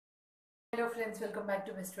Hello friends, welcome back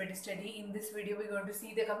to Best Way to Study. In this video, we're going to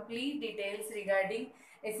see the complete details regarding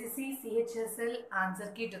SSC CHSL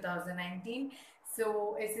Answer Key 2019.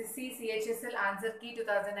 So, SSC CHSL Answer Key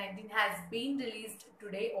 2019 has been released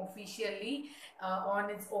today officially on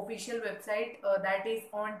its official website. That is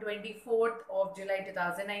on 24th of July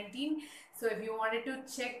 2019. So, if you wanted to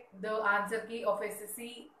check the answer key of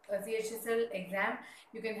SSC CHSL exam,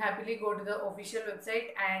 you can happily go to the official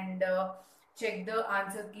website and check the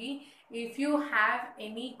answer key. If you have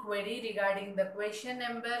any query regarding the question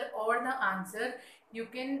number or the answer, you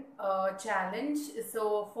can challenge.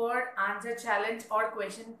 So for answer challenge or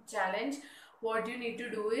question challenge, what you need to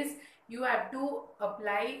do is you have to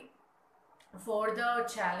apply for the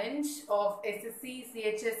challenge of SSC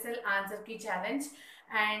CHSL answer key challenge,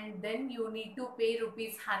 and then you need to pay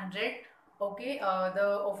 ₹100. Okay,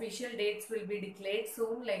 the official dates will be declared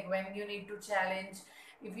soon, like when you need to challenge.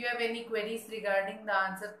 If you have any queries regarding the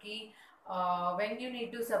answer key, when you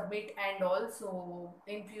need to submit, and also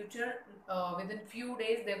in future, within few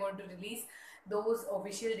days they're going to release those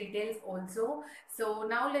official details also. So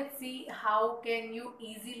now let's see how can you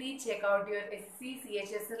easily check out your SSC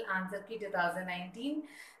CHSL answer key 2019.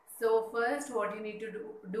 So first what you need to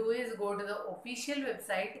do is go to the official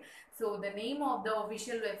website. So the name of the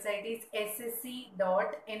official website is ssc.nic.in.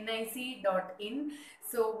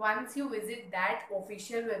 So once you visit that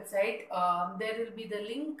official website, there will be the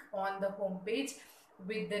link on the home page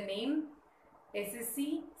with the name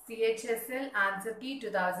SSC CHSL Answer Key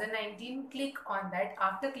 2019. Click on that.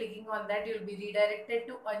 After clicking on that, you will be redirected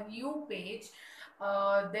to a new page.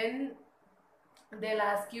 Then they'll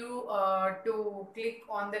ask you to click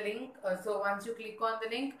on the link. So once you click on the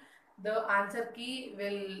link, the answer key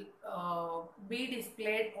will be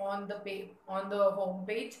displayed on the home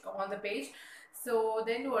page, on the page. So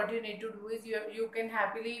then what you need to do is you can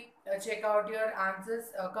happily check out your answers,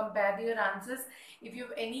 compare your answers. If you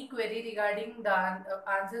have any query regarding the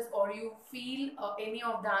answers, or you feel any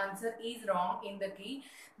of the answer is wrong in the key,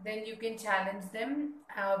 then you can challenge them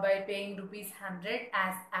by paying ₹100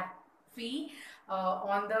 as app fee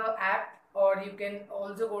on the app, or you can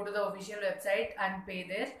also go to the official website and pay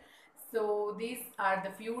there. So these are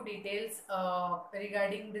the few details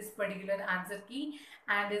regarding this particular answer key,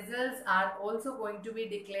 and results are also going to be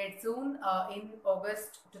declared soon in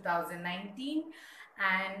August 2019,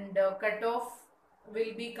 and cutoff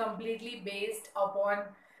will be completely based upon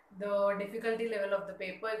the difficulty level of the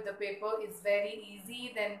paper. If the paper is very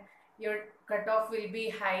easy, then your cutoff will be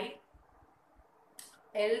high,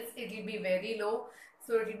 else it will be very low.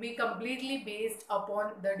 So it will be completely based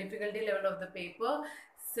upon the difficulty level of the paper.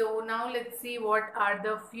 So now let's see what are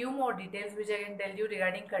the few more details which I can tell you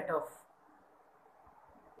regarding cutoff.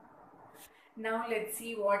 Now let's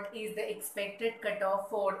see what is the expected cutoff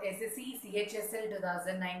for SSC CHSL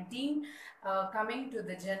 2019. Coming to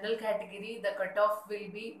the general category, the cutoff will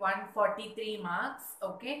be 143 marks.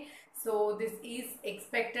 Okay, so this is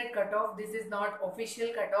expected cutoff. This is not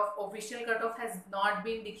official cutoff. Official cutoff has not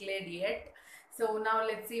been declared yet. So now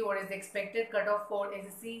let's see what is the expected cutoff for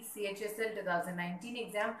SSC CHSL 2019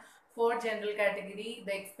 exam. For general category,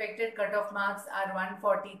 the expected cutoff marks are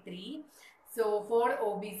 143. So for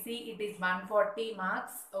OBC, it is 140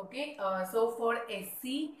 marks. Okay. So for SC,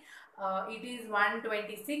 it is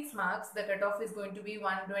 126 marks. The cutoff is going to be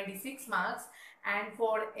 126 marks. And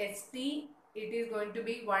for ST, it is going to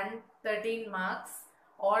be 113 marks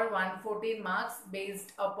or 114 marks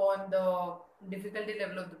based upon the difficulty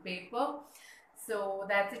level of the paper. So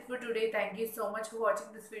that's it for today. Thank you so much for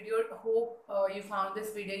watching this video. Hope you found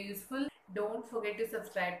this video useful. Don't forget to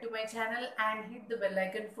subscribe to my channel and hit the bell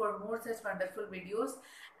icon for more such wonderful videos.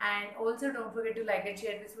 And also don't forget to like and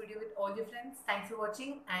share this video with all your friends. Thanks for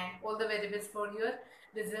watching, and all the very best for your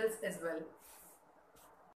results as well.